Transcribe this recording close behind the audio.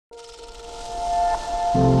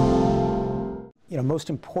most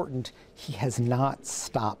important, he has not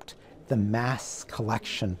stopped the mass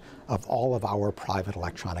collection of all of our private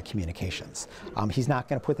electronic communications. He's not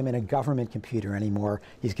going to put them in a government computer anymore.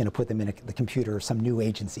 He's going to put them in the computer of some new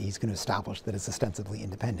agency he's going to establish that is ostensibly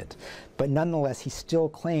independent. But nonetheless, he still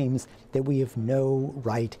claims that we have no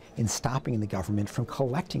right in stopping the government from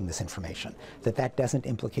collecting this information, that doesn't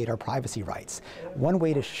implicate our privacy rights. One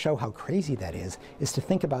way to show how crazy that is to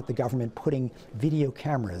think about the government putting video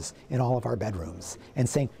cameras in all of our bedrooms and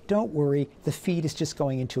saying, don't worry, the feed is just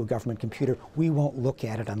going into a government computer. We won't look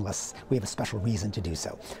at it unless we have a special reason to do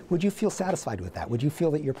so. Would you feel satisfied with that? Would you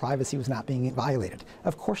feel that your privacy was not being violated?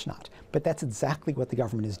 Of course not. But that's exactly what the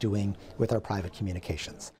government is doing with our private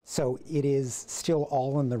communications. So it is still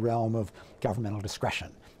all in the realm of governmental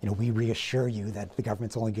discretion. We reassure you that the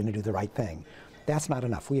government's only going to do the right thing. That's not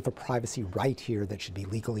enough. We have a privacy right here that should be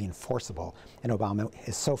legally enforceable, and Obama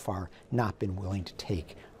has so far not been willing to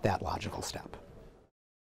take that logical step.